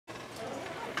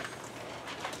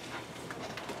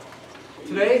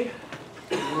Today,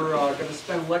 we're going to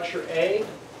spend lecture A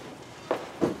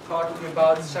talking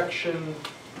about section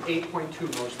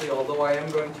 8.2 mostly, although I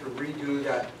am going to redo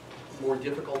that more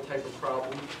difficult type of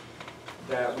problem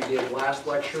that we did last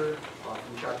lecture from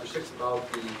chapter 6 about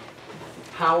the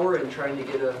power and trying to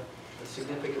get a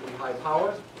significantly high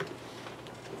power.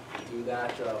 Do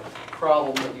that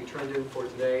problem that you turned in for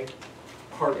today,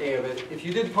 part A of it. If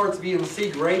you did parts B and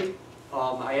C, great.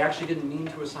 I actually didn't mean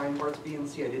to assign parts B and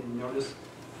C. I didn't notice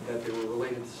that they were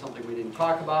related to something we didn't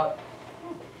talk about.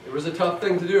 It was a tough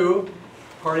thing to do.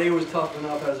 Part A was tough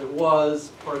enough as it was.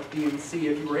 Parts B and C,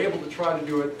 if you were able to try to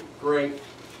do it, great.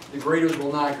 The graders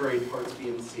will not grade parts B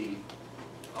and C.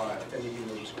 If anything,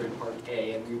 they'll just grade part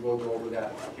A, and we will go over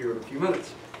that here in a few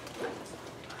minutes.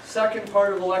 Second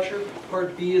part of the lecture,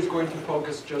 part B, is going to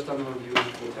focus just on the review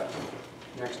of the test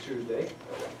next Tuesday.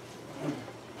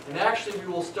 And actually, we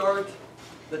will start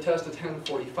the test at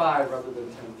 10:45 rather than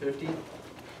 10:50.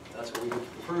 That's what we did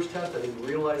for the first test. I didn't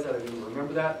realize that. I didn't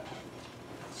remember that.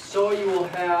 So you will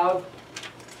have,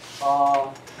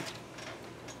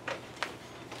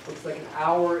 looks like an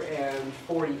hour and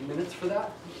 40 minutes for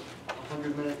that, a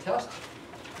 100-minute test.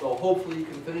 So hopefully you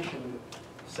can finish in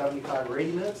 75 or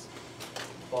 80 minutes.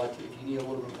 But if you need a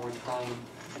little bit more time,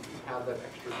 you can have that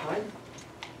extra time.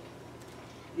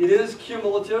 It is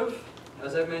cumulative,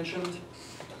 as I mentioned,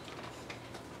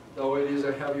 though it is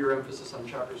a heavier emphasis on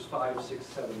chapters 5, 6,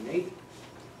 7, and 8.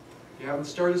 If you haven't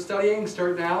started studying,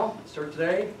 start now, start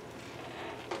today.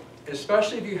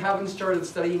 Especially if you haven't started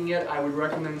studying yet, I would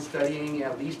recommend studying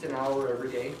at least an hour every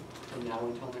day from now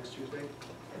until next Tuesday,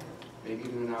 maybe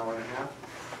even an hour and a half.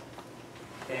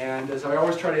 And as I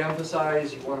always try to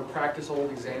emphasize, you want to practice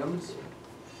old exams.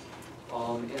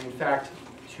 And in fact,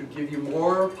 to give you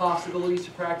more possibilities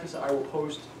to practice, I will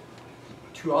post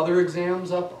 2 other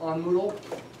exams up on Moodle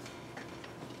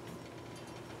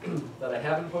that I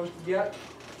haven't posted yet.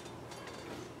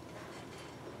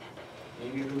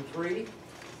 Maybe even 3.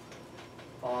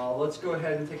 Let's go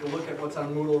ahead and take a look at what's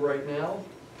on Moodle right now.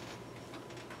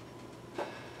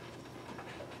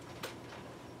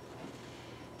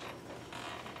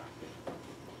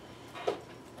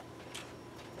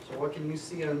 So what can you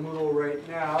see on Moodle right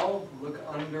now? Look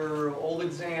under old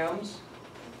exams.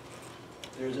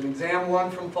 There's an exam 1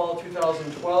 from fall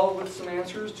 2012 with some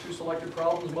answers, 2 selected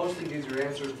problems. Mostly these are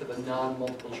answers to the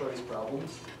non-multiple choice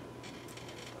problems.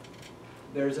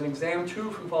 There's an exam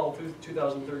 2 from fall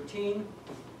 2013.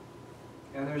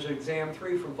 And there's an exam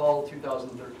 3 from fall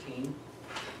 2013.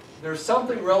 There's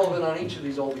something relevant on each of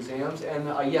these old exams. And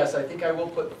yes, I think I will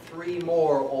put 3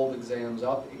 more old exams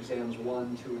up, exams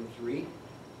 1, 2, and 3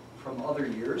 from other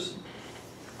years.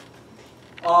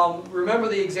 Remember,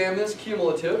 the exam is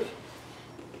cumulative.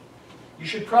 You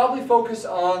should probably focus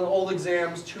on old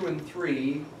exams 2 and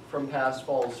 3 from past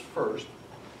falls first.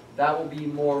 That will be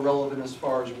more relevant as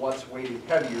far as what's weighted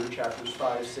heavier, chapters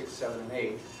 5, 6, 7, and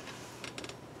 8.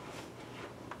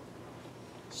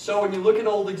 So when you look at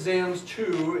old exams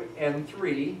 2 and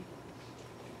 3,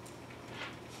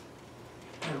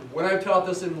 when I've taught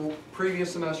this in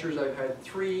previous semesters, I've had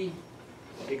 3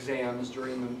 exams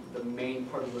during the main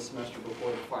part of the semester before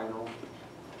the final.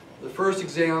 The first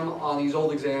exam on these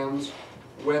old exams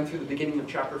went through the beginning of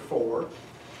chapter 4.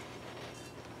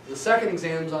 The second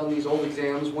exams on these old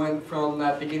exams went from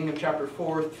that beginning of chapter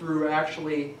 4 through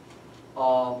actually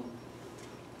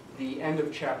the end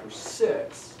of chapter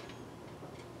 6.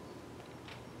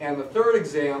 And the third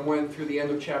exam went through the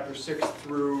end of chapter 6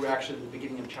 through actually the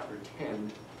beginning of chapter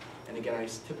 10. And again, I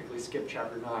typically skip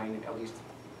chapter 9, at least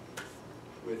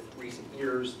with recent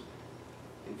years.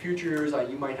 In future years,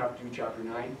 you might have to do chapter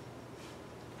 9.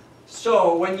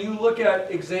 So when you look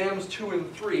at exams 2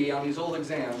 and 3 on these old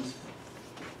exams,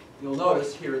 you'll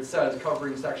notice here it says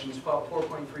covering sections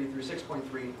 4.3 through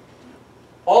 6.3.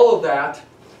 All of that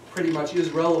pretty much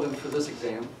is relevant for this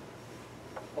exam,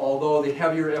 although the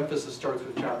heavier emphasis starts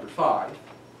with chapter 5.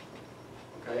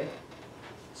 Okay?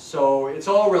 So it's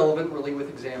all relevant really with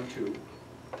exam 2.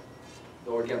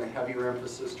 Though again, the heavier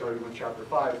emphasis starting with chapter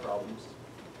 5 problems.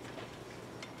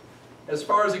 As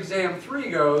far as exam 3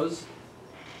 goes,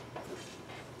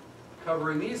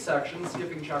 covering these sections,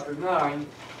 skipping chapter 9,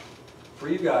 for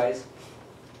you guys,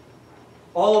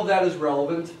 all of that is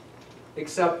relevant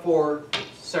except for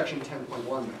section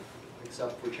 10.1,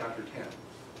 except for chapter 10,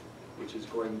 which is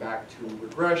going back to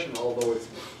regression, although it's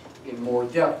in more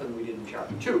depth than we did in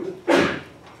chapter 2.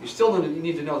 You still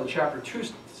need to know the chapter 2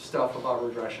 stuff about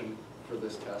regression for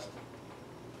this test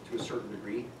to a certain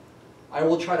degree. I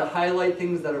will try to highlight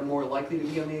things that are more likely to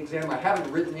be on the exam. I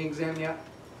haven't written the exam yet.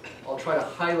 I'll try to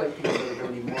highlight things that are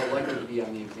going to be more likely to be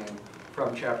on the exam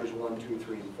from chapters 1, 2,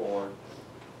 3, and 4.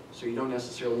 so you don't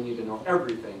necessarily need to know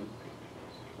everything.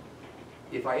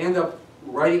 If I end up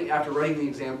writing, after writing the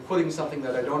exam, putting something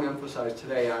that I don't emphasize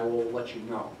today, I will let you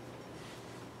know.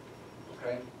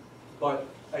 Okay? But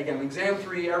again, exam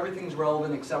 3, everything's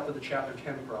relevant except for the chapter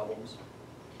 10 problems.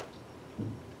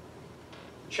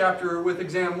 With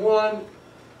exam 1,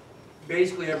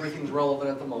 basically everything's relevant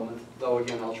at the moment, though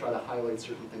again, I'll try to highlight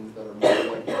certain things that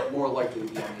are more likely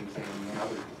to be on the exam than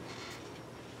others.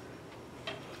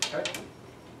 Okay?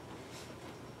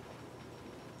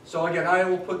 So again, I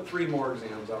will put 3 more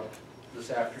exams up this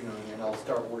afternoon, and I'll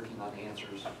start working on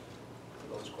answers to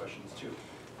those questions too.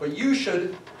 But you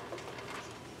should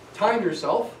time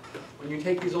yourself when you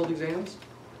take these old exams,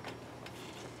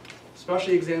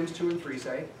 especially exams 2 and 3,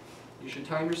 say. You should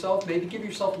time yourself, maybe give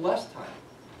yourself less time.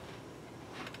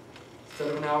 Instead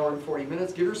of an hour and 40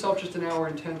 minutes, give yourself just an hour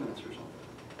and 10 minutes or something.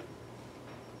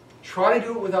 Try to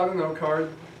do it without a note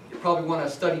card. You probably want to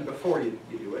study before you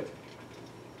do it.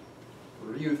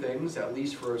 Review things, at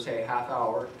least for, say, a half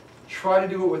hour. Try to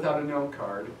do it without a note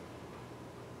card.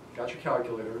 Got your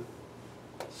calculator.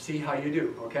 See how you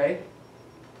do, okay?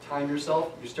 Time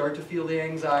yourself. You start to feel the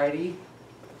anxiety.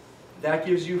 That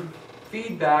gives you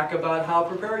feedback about how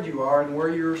prepared you are and where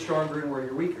you're stronger and where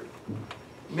you're weaker.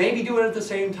 Maybe do it at the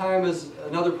same time as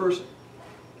another person.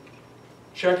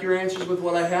 Check your answers with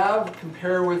what I have,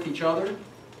 compare with each other,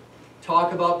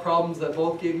 talk about problems that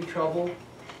both gave you trouble,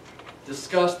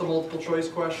 discuss the multiple choice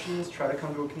questions, try to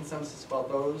come to a consensus about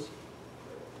those.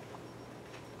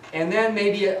 And then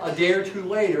maybe a day or 2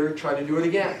 later, try to do it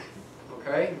again.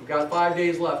 Okay? We've got 5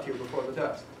 days left here before the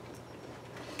test.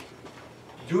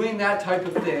 Doing that type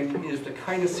of thing is the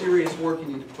kind of serious work you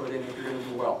need to put in if you're going to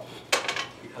do well,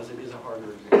 because it is a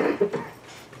harder exam.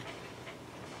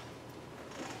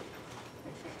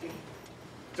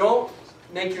 Don't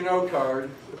make your note card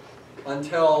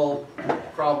until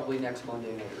probably next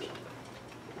Monday night or something.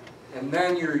 And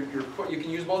then you can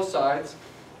use both sides.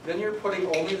 Then you're putting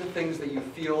only the things that you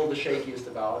feel the shakiest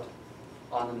about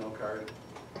on the note card.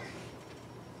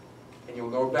 And you'll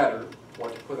know better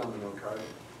what to put on the note card.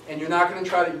 And you're not going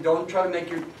to don't try to make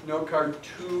your note card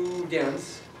too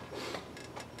dense.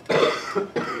 You're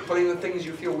putting the things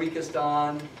you feel weakest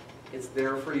on. It's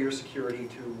there for your security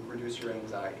to reduce your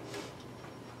anxiety.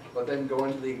 But then go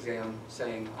into the exam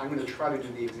saying, I'm going to try to do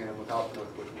the exam without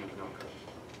looking at the note card.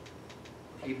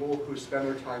 People who spend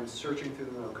their time searching through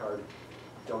the note card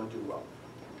don't do well,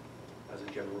 as a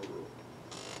general rule.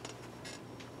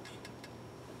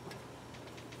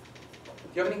 Do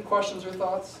you have any questions or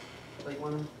thoughts that you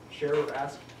want to share or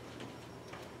ask?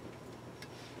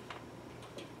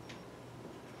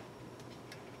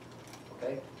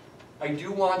 Okay? I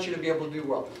do want you to be able to do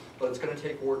well, but it's going to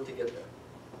take work to get there.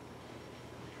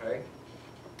 Okay?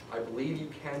 I believe you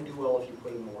can do well if you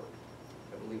put in the work.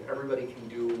 I believe everybody can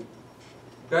do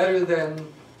better than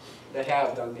they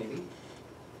have done, maybe,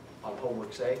 on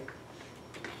homework, say.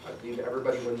 I believe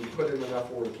everybody, when you put in enough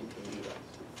work, you can do that.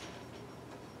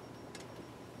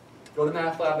 Go to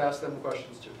Math Lab, ask them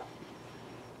questions too.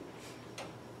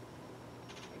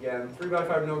 Again,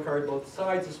 3x5 note card, both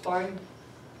sides is fine.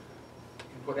 You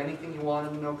can put anything you want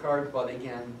in the note card, but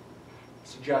again,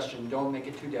 suggestion, don't make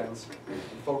it too dense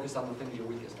and focus on the things you're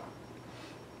weakest on.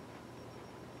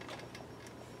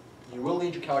 You will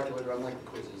need your calculator, unlike the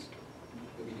quizzes.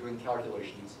 You'll be doing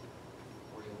calculations,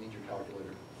 or you'll need your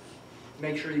calculator.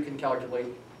 Make sure you can calculate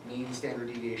mean,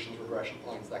 standard deviations, regression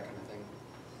lines, that kind of thing.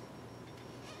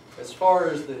 As far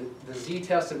as the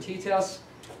z-tests and t-tests,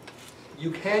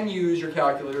 you can use your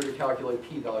calculator to calculate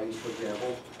p-values, for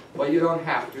example, but you don't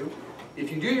have to.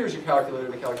 If you do use your calculator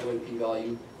to calculate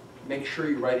p-value, make sure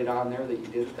you write it on there that you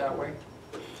did it that way.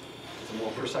 It's a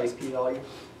more precise p-value.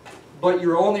 But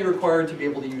you're only required to be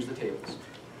able to use the tables.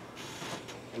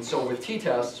 And so with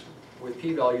t-tests, with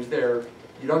p-values there,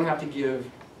 you don't have to give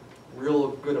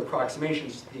real good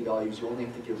approximations to p-values, you only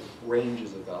have to give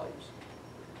ranges of values.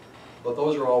 But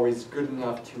those are always good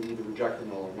enough to either reject the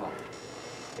null or not,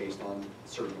 based on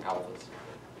certain alphas.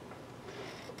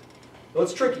 Well,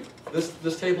 it's tricky.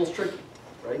 This table's tricky,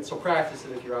 right? So practice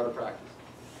it if you're out of practice.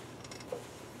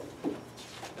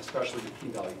 Especially the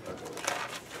p-value calculation.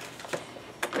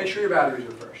 Make sure your batteries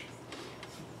are fresh.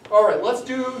 All right, let's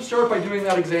start by doing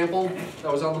that example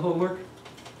that was on the homework.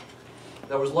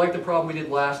 That was like the problem we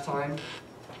did last time,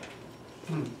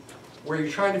 where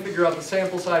you're trying to figure out the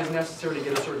sample size necessary to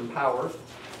get a certain power.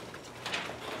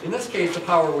 In this case, the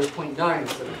power was 0.9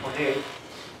 instead of 0.8.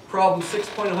 Problem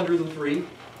 6.103.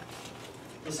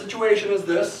 The situation is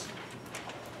this.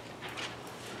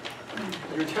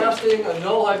 You're testing a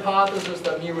null hypothesis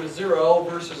that mu is 0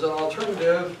 versus an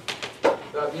alternative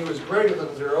that mu is greater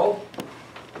than 0.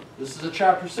 This is a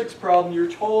chapter 6 problem.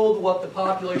 You're told what the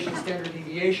population standard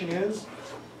deviation is,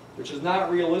 which is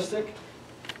not realistic,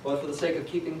 but for the sake of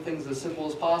keeping things as simple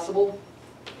as possible,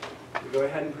 we go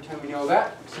ahead and pretend we know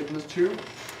that. Sigma is 2.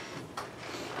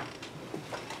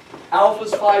 Alpha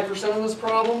is 5% of this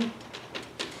problem.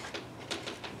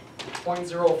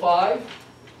 0.05.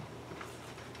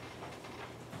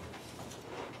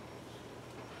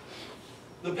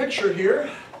 The picture here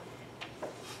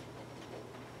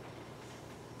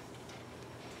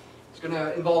is going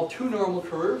to involve two normal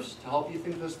curves to help you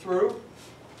think this through.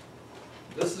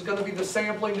 This is going to be the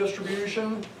sampling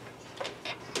distribution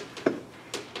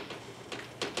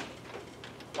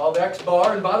of x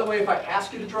bar. And by the way, if I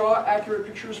ask you to draw accurate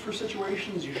pictures for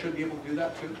situations, you should be able to do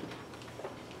that too.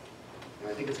 And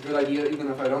I think it's a good idea,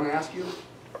 even if I don't ask you,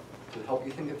 to help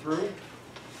you think it through.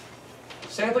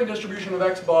 Sampling distribution of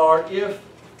x bar if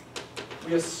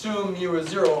we assume mu is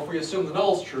 0, if we assume the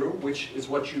null is true, which is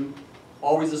what you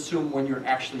always assume when you're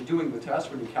actually doing the test,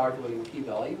 when you're calculating the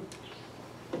p-value.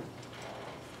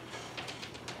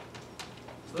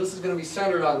 So this is going to be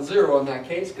centered on 0 in that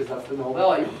case, because that's the null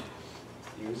value,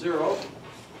 mu 0.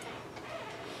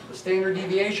 The standard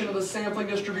deviation of the sampling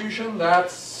distribution,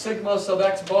 that's sigma sub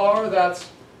x bar, that's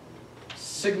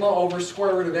sigma over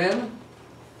square root of n.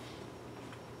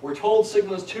 We're told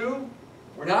sigma is 2.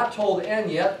 We're not told n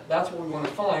yet. That's what we want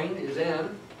to find, is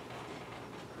n.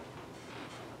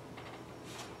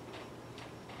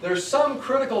 There's some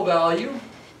critical value,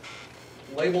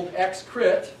 labeled x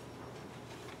crit,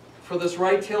 for this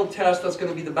right-tailed test that's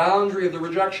going to be the boundary of the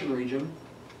rejection region.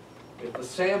 If the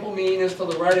sample mean is to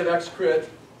the right of x crit,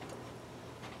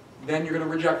 then you're going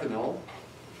to reject the null.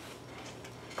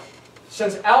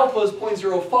 Since alpha is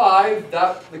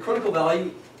 0.05, the critical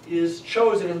value is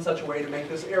chosen in such a way to make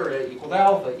this area equal to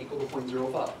alpha, equal to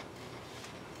 0.05.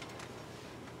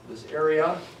 This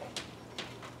area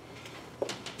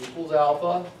equals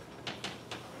alpha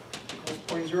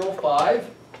equals 0.05.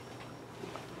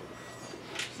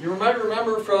 You might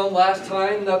remember from last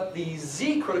time that the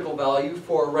z critical value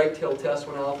for a right-tailed test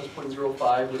when alpha is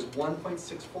 0.05 was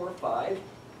 1.645.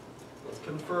 Let's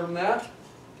confirm that.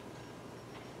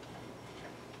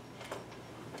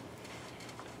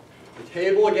 The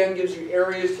table again gives you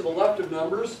areas to the left of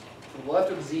numbers, to the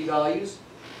left of z values.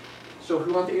 So if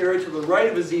we want the area to the right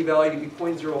of a z value to be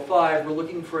 0.05, we're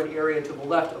looking for an area to the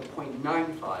left of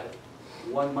 0.95.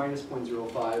 1 minus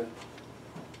 0.05.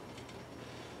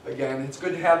 Again, it's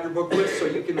good to have your book list so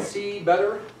you can see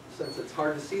better, since it's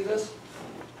hard to see this.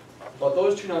 But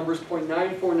those two numbers,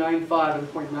 0.9495 and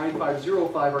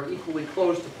 0.9505, are equally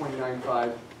close to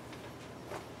 0.95.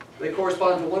 They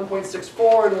correspond to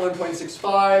 1.64 and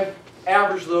 1.65.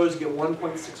 Average those, you get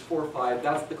 1.645.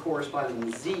 That's the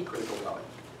corresponding z critical value.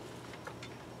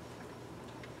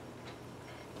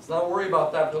 Let's not worry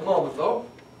about that for the moment, though.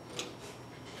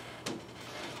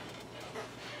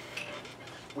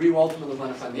 We ultimately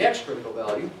want to find the x critical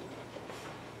value.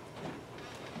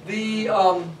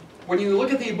 When you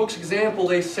look at the book's example,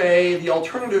 they say the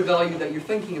alternative value that you're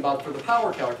thinking about for the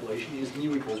power calculation is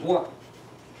mu equals 1.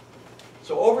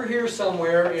 So over here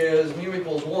somewhere is mu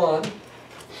equals 1.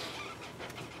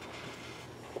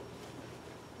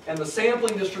 And the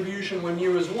sampling distribution when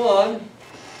mu is 1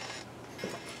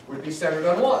 would be centered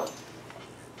on 1.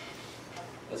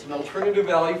 That's an alternative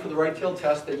value for the right-tailed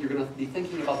test that you're going to be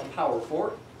thinking about the power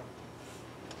for.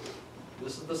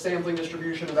 This is the sampling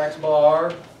distribution of x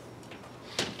bar.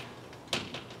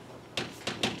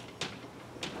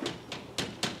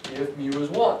 If mu is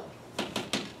 1.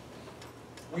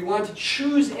 We want to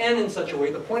choose n in such a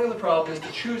way, the point of the problem is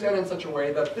to choose n in such a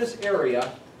way that this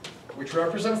area, which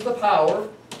represents the power,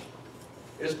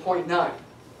 is 0.9.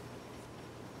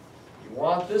 You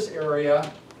want this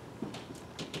area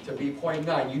to be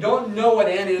 0.9. You don't know what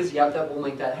n is yet that will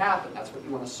make that happen. That's what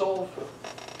you want to solve for.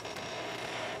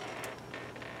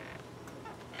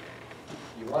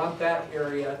 You want that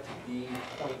area to be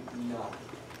 0.9.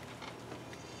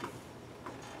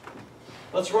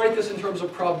 Let's write this in terms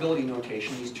of probability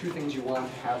notation, these two things you want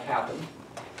to have happen.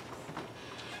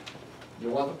 You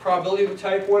want the probability of a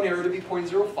type 1 error to be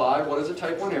 0.05. What is a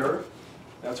type 1 error?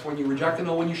 That's when you reject a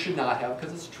null when you should not have,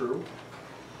 because it's true.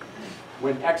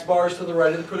 When x bar is to the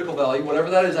right of the critical value, whatever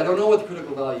that is, I don't know what the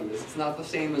critical value is. It's not the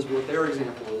same as what their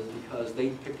example is, because they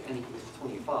picked n equals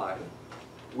 25.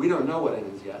 We don't know what n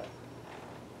is yet.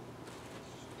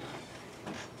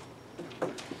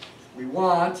 We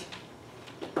want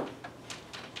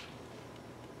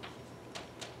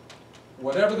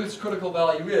whatever this critical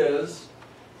value is,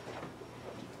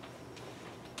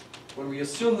 when we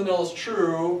assume the null is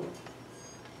true,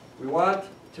 we want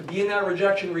to be in that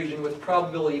rejection region with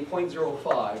probability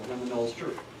 0.05 when the null is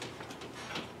true.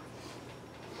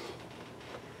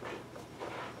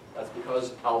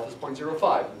 because alpha is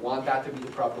 0.05. We want that to be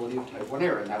the probability of type 1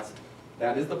 error, and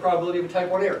that is the probability of a type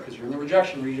 1 error, because you're in the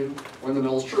rejection region when the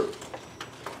null is true.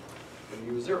 When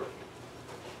mu is 0.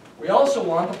 We also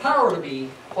want the power to be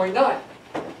 0.9.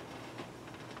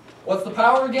 What's the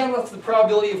power again? That's the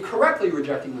probability of correctly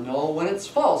rejecting the null when it's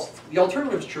false. The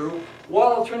alternative is true.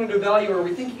 What alternative value are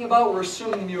we thinking about? We're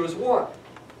assuming mu is 1.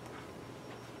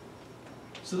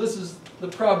 So this is the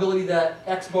probability that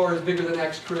x bar is bigger than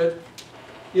x crit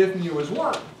if mu is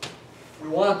 1. We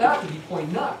want that to be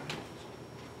 0.9.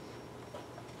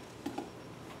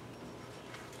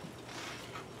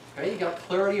 Okay, you got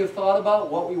clarity of thought about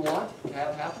what we want to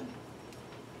have happen?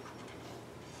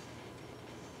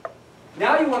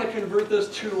 Now you want to convert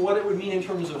this to what it would mean in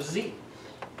terms of z,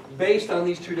 based on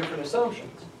these two different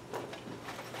assumptions.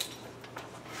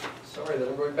 Sorry that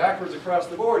I'm going backwards across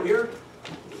the board here.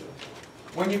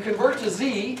 When you convert to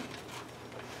z,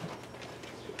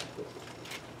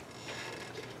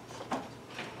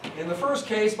 in the first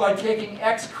case by taking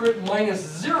x crit minus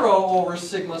 0 over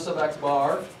sigma sub x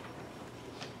bar,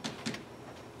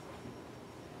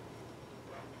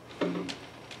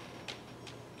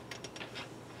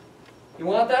 you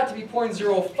want that to be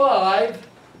 0.05.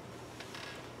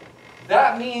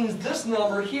 That means this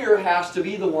number here has to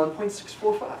be the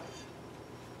 1.645.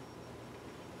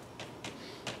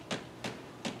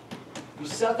 You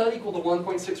set that equal to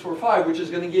 1.645, which is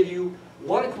going to give you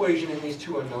one equation in these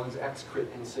two unknowns, x crit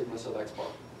and sigma sub x bar.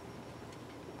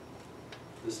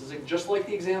 This is just like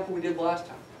the example we did last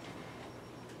time.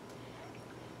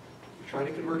 You're trying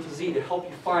to convert to z to help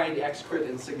you find x crit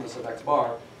and sigma sub x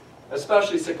bar,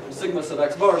 especially sigma sub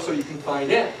x bar, so you can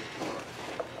find n.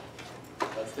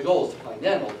 That's the goal, is to find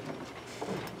n.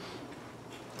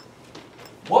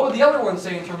 What would the other one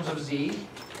say in terms of z?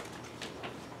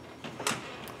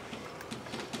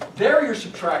 There you're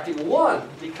subtracting 1,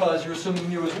 because you're assuming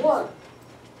mu is 1.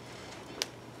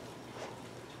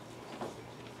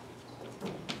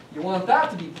 You want that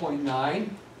to be 0.9.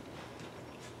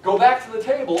 Go back to the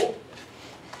table.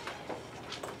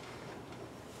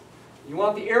 You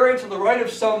want the area to the right of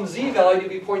some z value to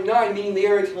be 0.9, meaning the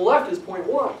area to the left is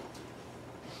 0.1.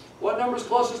 What number is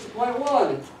closest to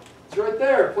 0.1? It's right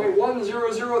there,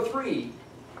 0.1003.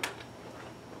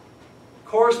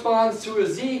 Corresponds to a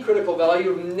z critical value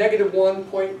of negative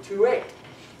 1.28.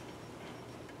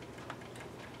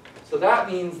 So that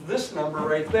means this number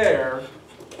right there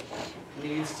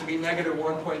needs to be negative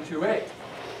 1.28.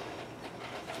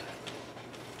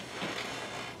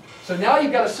 So now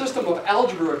you've got a system of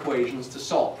algebra equations to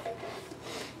solve.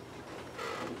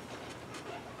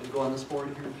 Can you go on this board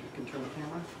here if you can turn the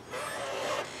camera?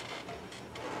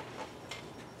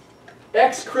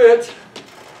 X crit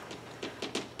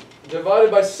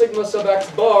divided by sigma sub x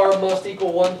bar must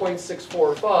equal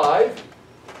 1.645.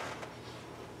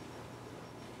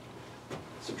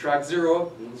 Subtract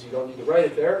 0 means you don't need to write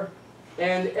it there.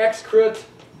 And x crit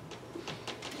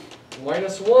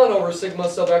minus 1 over sigma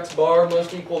sub x bar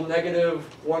must equal negative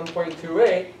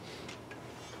 1.28.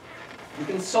 You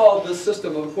can solve this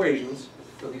system of equations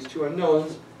for these two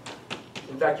unknowns.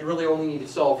 In fact, you really only need to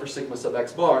solve for sigma sub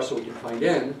x bar so we can find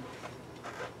n.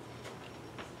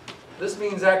 This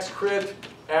means x crit,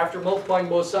 after multiplying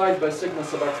both sides by sigma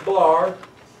sub x bar,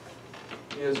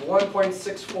 is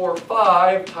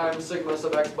 1.645 times sigma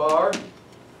sub x bar.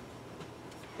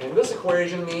 And this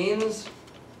equation means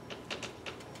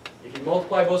if you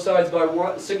multiply both sides by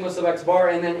sigma sub x bar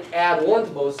and then add 1 to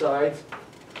both sides,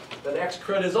 that x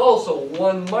crit is also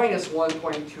 1 minus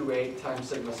 1.28 times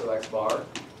sigma sub x bar.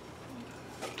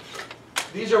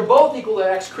 These are both equal to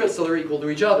x crit, so they're equal to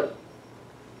each other.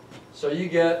 So you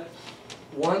get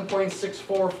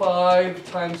 1.645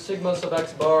 times sigma sub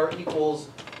x bar equals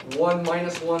 1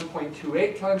 minus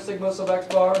 1.28 times sigma sub x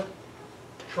bar.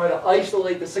 Try to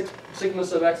isolate the sigma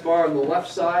sub x bar on the left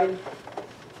side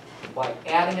by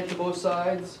adding it to both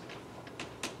sides.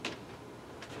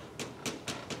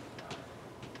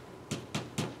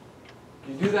 If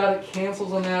you do that, it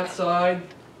cancels on that side.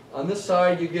 On this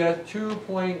side, you get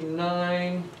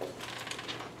 2.9,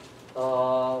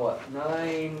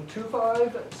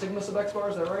 925 sigma sub x bar,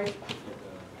 is that right?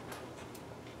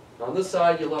 On this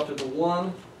side, you're left with a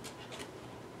 1.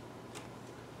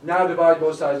 Now divide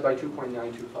both sides by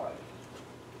 2.925.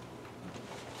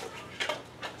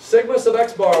 Sigma sub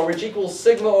x bar, which equals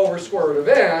sigma over square root of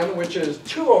n, which is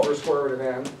 2 over square root of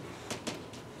n,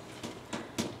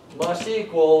 must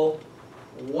equal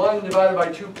 1 divided by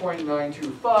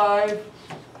 2.925,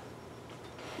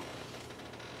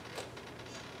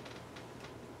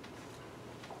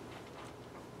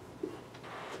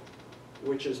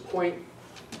 which is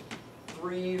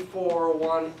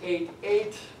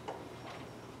 0.34188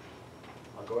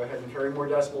 go ahead and carry more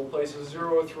decimal places,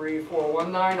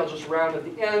 0.3419. I'll just round at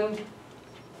the end.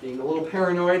 Being a little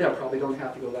paranoid, I probably don't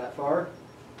have to go that far.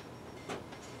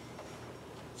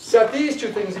 Set these two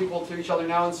things equal to each other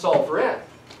now and solve for n.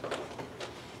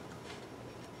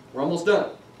 We're almost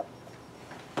done.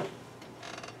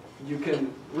 You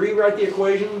can rewrite the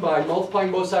equation by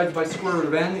multiplying both sides by square root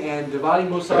of n and dividing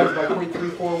both sides by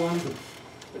 0.341,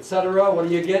 etc. What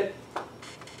do you get?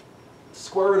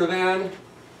 Square root of n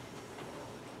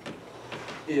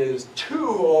is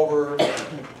 2 over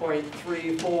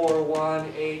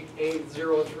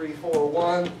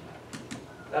 0.341880341.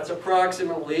 That's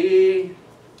approximately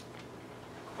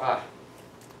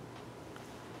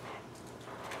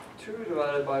 2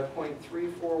 divided by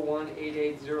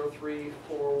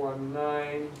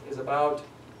 0.34188034119 is about,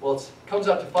 well, it comes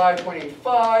out to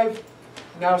 5.85.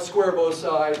 Now square both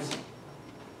sides.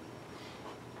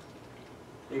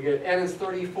 You get n is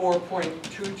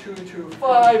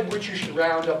 34.2225, which you should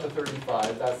round up to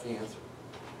 35. That's the answer.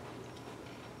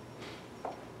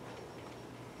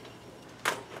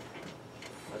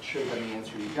 That should have been the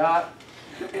answer you got.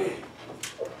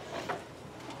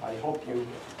 I hope you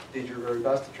did your very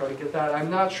best to try to get that. I'm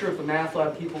not sure if the math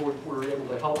lab people were able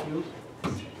to help you.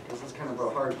 This is kind of a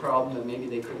hard problem that maybe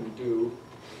they couldn't do.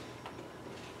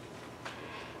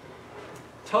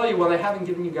 Tell you what, I haven't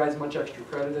given you guys much extra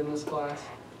credit in this class,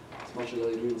 as much as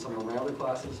I do in some of my other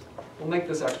classes. We'll make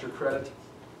this extra credit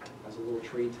as a little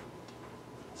treat.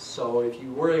 So if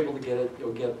you were able to get it,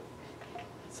 you'll get,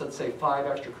 let's say, 5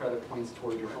 extra credit points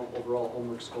towards your overall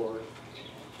homework score.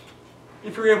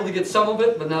 If you're able to get some of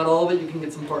it, but not all of it, you can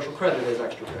get some partial credit as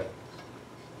extra credit.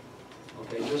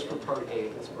 Okay, just for part A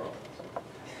of this problem.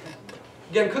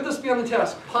 Again, could this be on the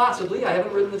test? Possibly. I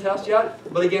haven't written the test yet.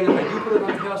 But again, if I do put it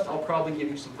on the test, I'll probably give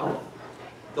you some help.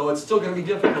 Though it's still going to be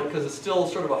difficult because it's still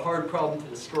sort of a hard problem to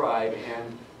describe.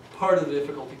 And part of the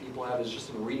difficulty people have is just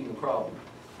in reading the problem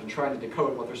and trying to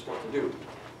decode what they're supposed to do.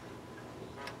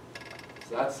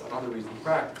 So that's another reason to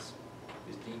practice,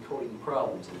 is decoding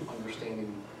problems and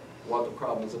understanding what the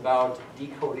problem is about,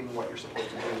 decoding what you're supposed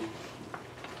to do.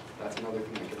 That's another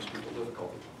thing that gives people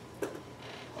difficulty.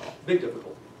 Big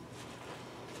difficulty.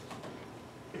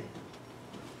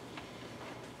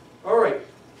 All right,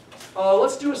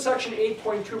 let's do a section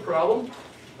 8.2 problem.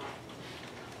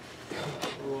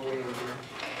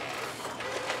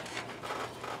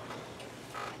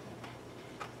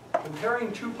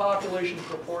 Comparing two population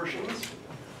proportions.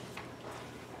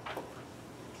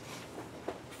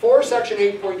 For section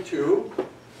 8.2,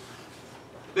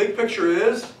 big picture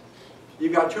is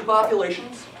you've got two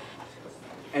populations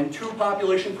and two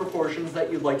population proportions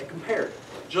that you'd like to compare.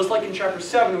 Just like in chapter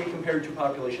 7, we compared two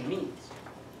population means.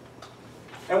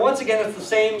 And once again, it's the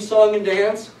same song and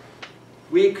dance.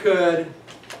 We could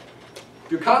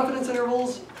do confidence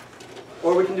intervals,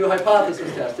 or we can do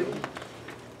hypothesis testing.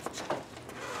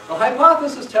 The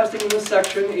hypothesis testing in this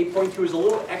section, 8.2, is a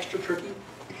little extra tricky.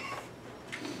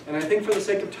 And I think for the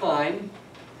sake of time,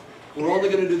 we're only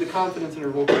going to do the confidence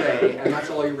interval today, and that's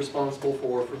all you're responsible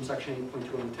for from section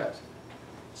 8.2 on the test.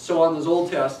 So on those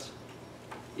old tests,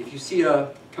 if you see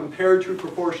a compared to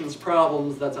proportions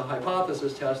problems that's a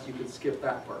hypothesis test, you could skip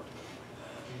that part.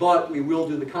 But we will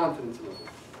do the confidence interval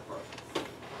part.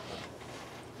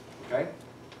 Okay?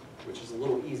 Which is a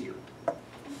little easier.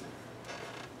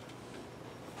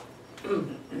 A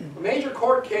major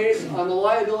court case on the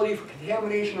liability for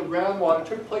contamination of groundwater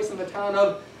took place in the town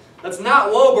of, that's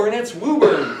not Woburn, it's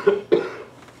Woburn.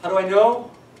 How do I know?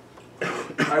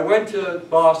 I went to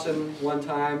Boston one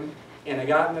time and I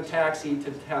got in a taxi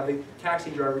to have the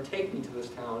taxi driver take me to this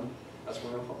town. That's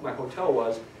where my hotel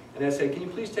was. And I said, can you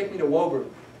please take me to Woburn?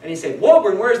 And he said,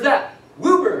 Woburn, where's that?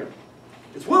 Woburn.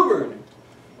 It's Woburn.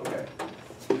 Okay.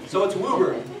 So it's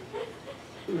Woburn.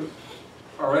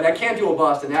 All right, I can't do a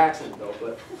Boston accent though,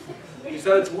 but he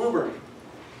said it's Woburn.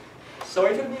 So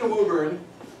he took me to Woburn,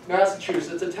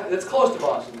 Massachusetts. It's close to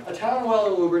Boston. A town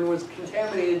well in Woburn was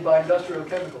contaminated by industrial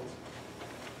chemicals.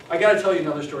 I got to tell you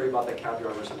another story about that cab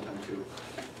driver sometime too.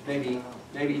 Maybe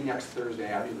next Thursday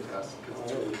after the test,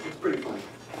 because it's pretty funny.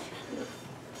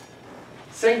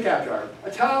 Same cab driver.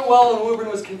 A town well in Woburn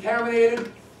was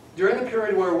contaminated during the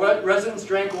period where residents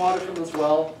drank water from this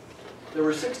well. There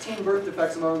were 16 birth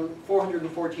defects among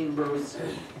 414 births.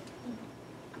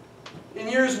 In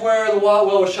years where the well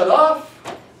was shut off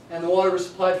and the water was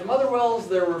supplied from other wells,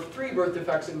 there were 3 birth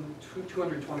defects in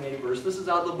 228 births. This is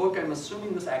out of the book. I'm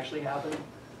assuming this actually happened.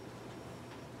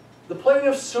 The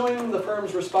plaintiffs suing the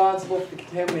firms responsible for the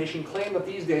contamination claim that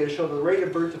these data show the rate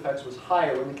of birth defects was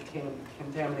higher when the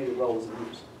contaminated well was in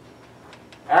use.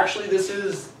 Actually,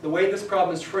 the way this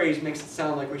problem is phrased makes it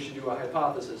sound like we should do a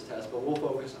hypothesis test, but we'll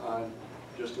focus on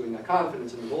just doing that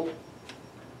confidence interval.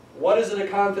 What is it a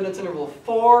confidence interval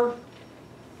for?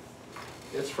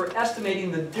 It's for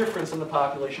estimating the difference in the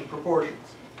population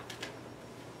proportions.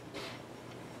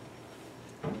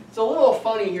 It's a little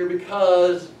funny here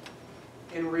because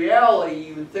in reality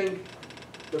you would think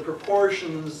the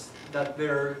proportions that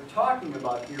they're talking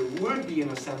about here would be in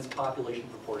a sense population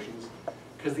proportions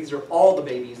because these are all the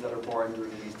babies that are born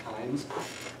during these times.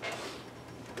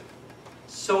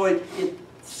 So it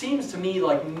seems to me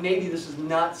like maybe this is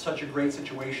not such a great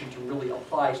situation to really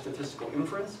apply statistical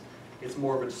inference. It's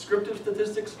more of a descriptive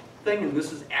statistics thing, and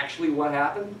this is actually what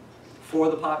happened for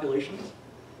the populations.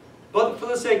 But for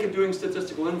the sake of doing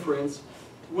statistical inference,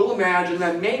 we'll imagine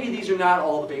that maybe these are not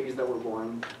all the babies that were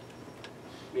born.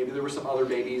 Maybe there were some other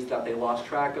babies that they lost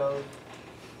track of.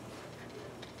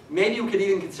 Maybe you could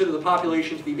even consider the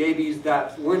population to be babies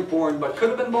that weren't born but could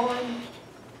have been born.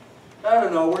 I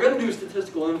don't know, we're going to do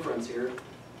statistical inference here,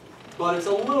 but it's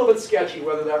a little bit sketchy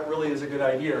whether that really is a good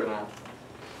idea or not.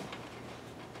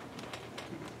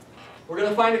 We're going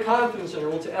to find a confidence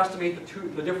interval to estimate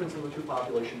the difference in the two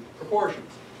population proportions.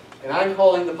 And I'm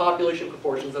calling the population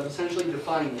proportions, I'm essentially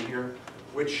defining them here,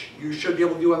 which you should be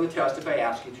able to do on the test if I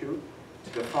ask you to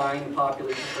define the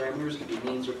population parameters to be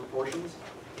means or proportions.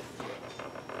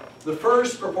 The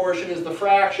first proportion is the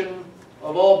fraction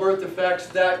of all birth defects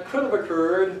that could have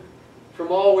occurred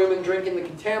from all women drinking the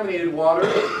contaminated water.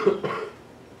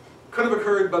 Could have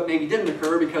occurred, but maybe didn't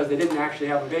occur because they didn't actually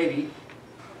have a baby.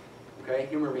 Okay,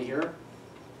 humor me here.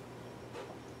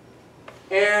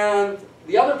 And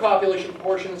the other population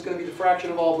proportion is going to be the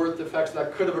fraction of all birth defects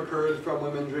that could have occurred from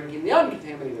women drinking the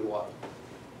uncontaminated water.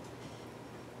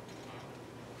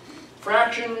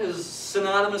 Fraction is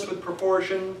synonymous with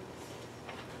proportion.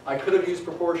 I could have used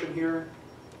proportion here.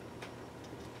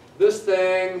 This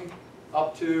thing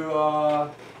up to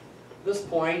this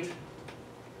point,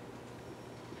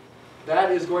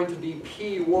 that is going to be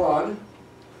P1.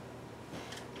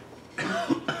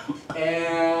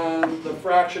 And the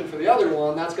fraction for the other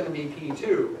one, that's going to be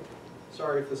P2.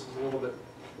 Sorry if this is a little bit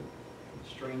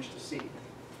strange to see.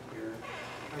 Here,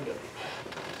 trying to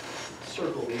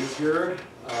circle these here.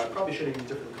 Probably should have used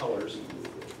different colors.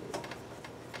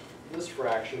 This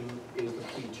fraction is the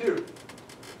P2.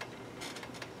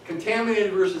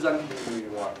 Contaminated versus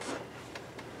uncontaminated water.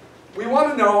 We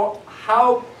want to know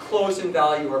how close in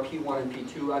value are P1 and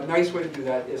P2. A nice way to do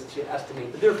that is to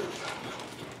estimate the difference.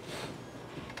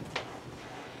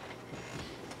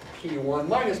 P1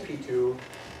 minus P2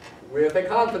 with a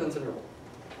confidence interval.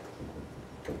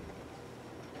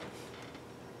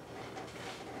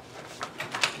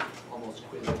 Almost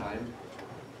quiz time.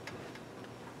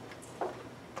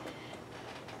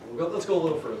 Let's go a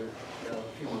little further. A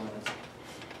few more minutes.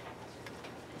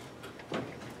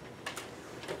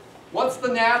 What's the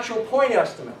natural point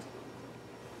estimate?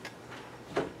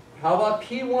 How about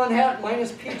P1 hat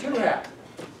minus P2 hat?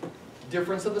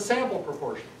 Difference of the sample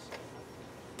proportions,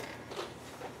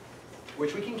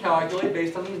 which we can calculate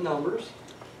based on these numbers.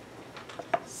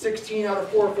 16 out of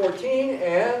 414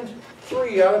 and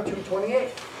 3 out of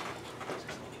 228.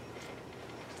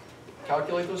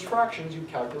 Calculate those fractions, you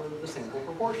calculate the sample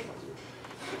proportions.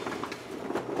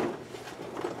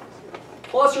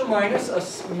 Plus or minus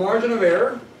a margin of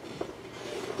error.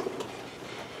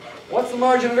 What's the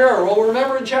margin of error? Well,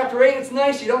 remember in chapter 8, it's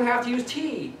nice, you don't have to use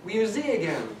t. We use z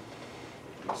again.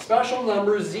 Special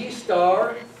number z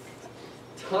star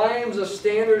times a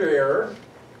standard error.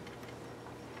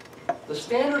 The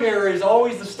standard error is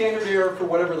always the standard error for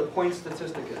whatever the point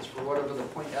statistic is, for whatever the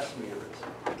point estimator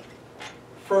is.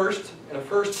 First, in the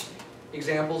first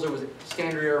examples, it was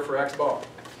standard error for x bar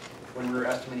when we were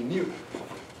estimating mu,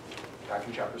 back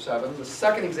in chapter 7. The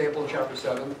second example in chapter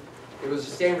 7, it was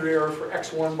a standard error for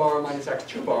x1 bar minus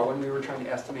x2 bar when we were trying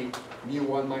to estimate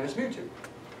mu1 minus mu2.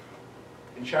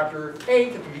 In chapter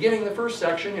 8, at the beginning of the first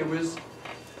section, it was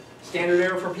standard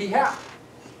error for p hat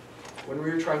when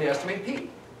we were trying to estimate p.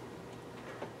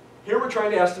 Here we're trying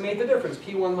to estimate the difference,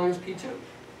 p1 minus p2.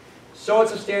 So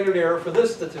it's a standard error for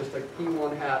this statistic,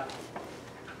 p1 hat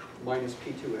minus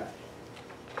p2 hat.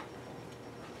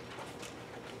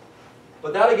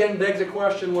 But that again begs a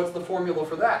question, what's the formula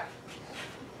for that?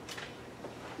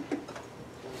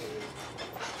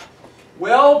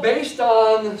 Well, based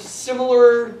on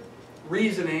similar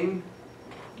reasoning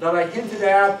that I hinted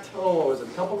at, what was it,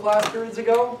 a couple class periods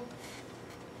ago,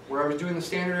 where I was doing the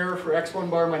standard error for x1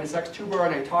 bar minus x2 bar,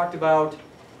 and I talked about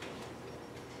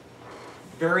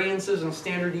variances and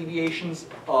standard deviations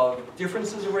of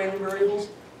differences of random variables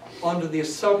under the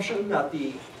assumption that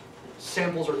the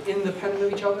samples are independent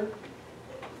of each other,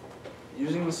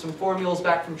 using some formulas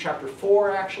back from chapter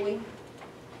 4 actually.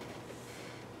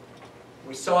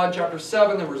 We saw in chapter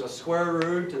 7 there was a square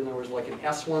root and there was like an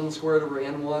S1 squared over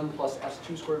N1 plus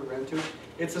S2 squared over N2.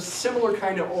 It's a similar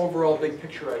kind of overall big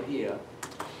picture idea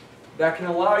that can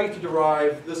allow you to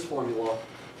derive this formula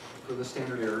for the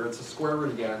standard error. It's a square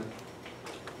root again.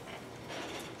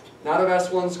 Not of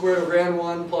S1 squared over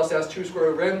N1 plus S2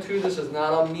 squared over N2. This is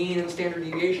not a mean and standard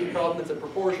deviation problem, it's a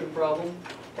proportion problem.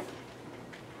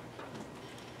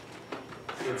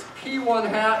 It's P1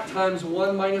 hat times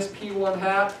 1 minus P1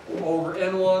 hat over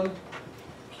N1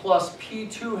 plus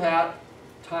P2 hat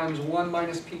times 1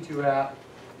 minus P2 hat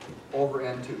over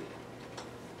N2.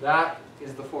 That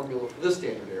is the formula for this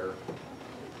standard error.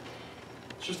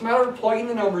 It's just a matter of plugging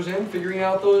the numbers in, figuring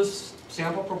out those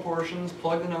sample proportions,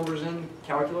 plug the numbers in,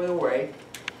 calculate away.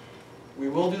 We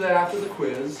will do that after the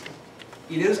quiz.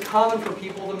 It is common for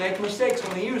people to make mistakes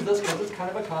when they use this because it's kind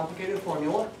of a complicated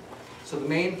formula. So the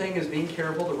main thing is being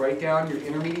careful to write down your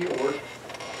intermediate work.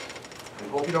 I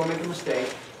hope you don't make a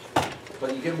mistake,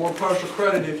 but you get more partial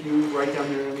credit if you write down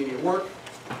your intermediate work.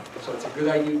 So it's a good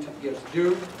idea to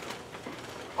do.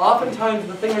 Oftentimes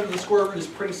the thing under the square root is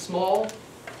pretty small. It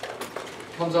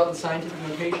comes out in scientific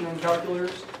notation on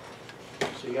calculators.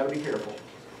 So you got to be careful.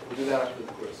 We'll do that after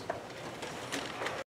the quiz.